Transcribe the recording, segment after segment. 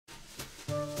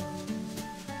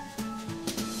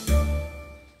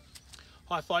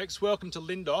Hi folks, welcome to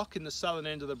Lyndoch in the southern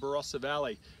end of the Barossa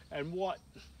Valley. And what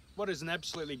is an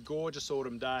absolutely gorgeous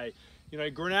autumn day. You know,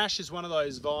 Grenache is one of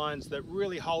those vines that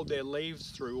really hold their leaves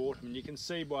through autumn, and you can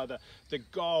see by the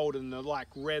gold and the like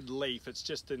red leaf, it's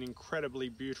just an incredibly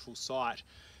beautiful sight.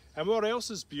 And what else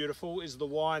is beautiful is the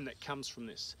wine that comes from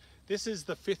this. This is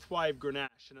the Fifth Wave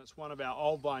Grenache, and it's one of our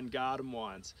old vine garden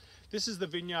wines. This is the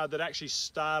vineyard that actually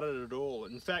started it all.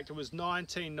 In fact, it was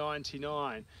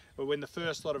 1999 when the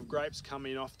first lot of grapes come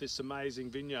in off this amazing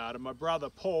vineyard, and my brother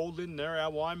Paul Lindner, our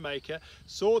winemaker,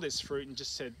 saw this fruit and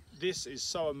just said, this is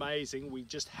so amazing, we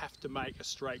just have to make a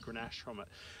straight Grenache from it.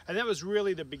 And that was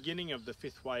really the beginning of the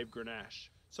Fifth Wave Grenache.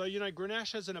 So, you know,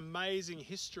 Grenache has an amazing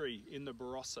history in the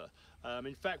Barossa.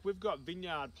 In fact, we've got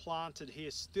vineyard planted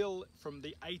here still from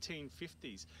the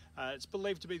 1850s. It's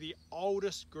believed to be the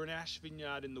oldest Grenache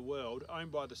vineyard in the world,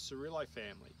 owned by the Cirillo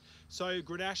family. So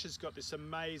Grenache has got this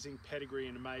amazing pedigree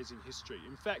and amazing history.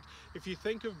 In fact, if you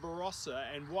think of Barossa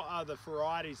and what are the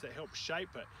varieties that help shape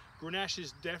it, Grenache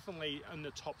is definitely in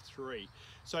the top three.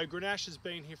 So Grenache has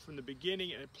been here from the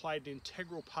beginning, and it played an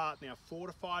integral part in our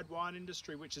fortified wine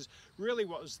industry, which is really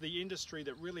what was the industry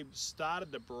that really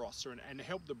started the Barossa and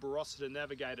helped the Barossa to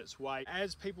navigate its way.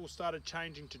 As people started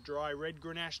changing to dry red,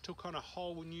 Grenache took on a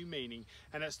whole new meaning,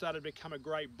 and it started to become a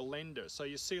great blender. So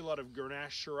you see a lot of Grenache,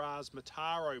 Shiraz,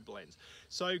 Mataro blends.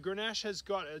 So Grenache has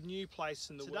got a new place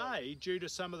in the world today due to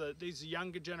some of these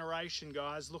younger generation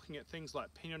guys looking at things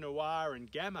like Pinot Noir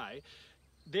and Gamay.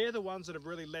 They're the ones that have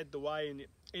really led the way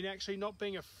in actually not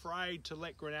being afraid to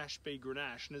let Grenache be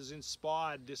Grenache, and has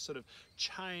inspired this sort of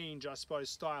change, I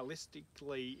suppose,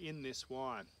 stylistically in this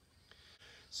wine.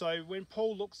 So when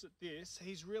Paul looks at this,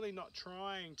 he's really not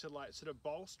trying to like sort of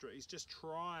bolster it, he's just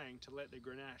trying to let the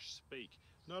Grenache speak,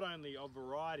 not only of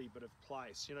variety but of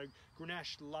place. You know,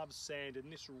 Grenache loves sand, and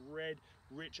this red,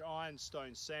 rich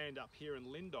ironstone sand up here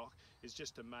in Lyndoch is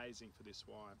just amazing for this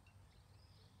wine.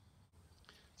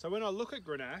 So when I look at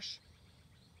Grenache,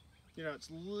 you know,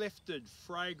 it's lifted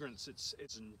fragrance, it's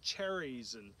in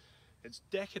cherries, and it's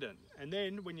decadent. And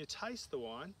then when you taste the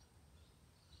wine,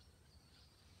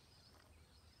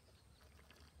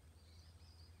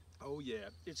 oh yeah,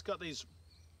 it's got these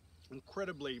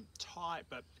incredibly tight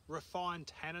but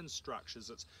refined tannin structures.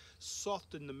 It's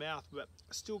soft in the mouth, but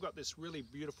still got this really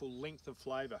beautiful length of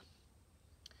flavour.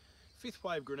 Fifth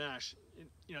Wave Grenache,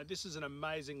 you know, this is an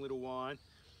amazing little wine.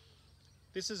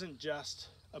 This isn't just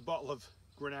a bottle of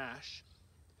Grenache.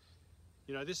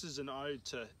 You know, this is an ode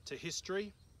to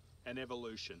history and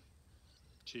evolution.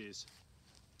 Cheers.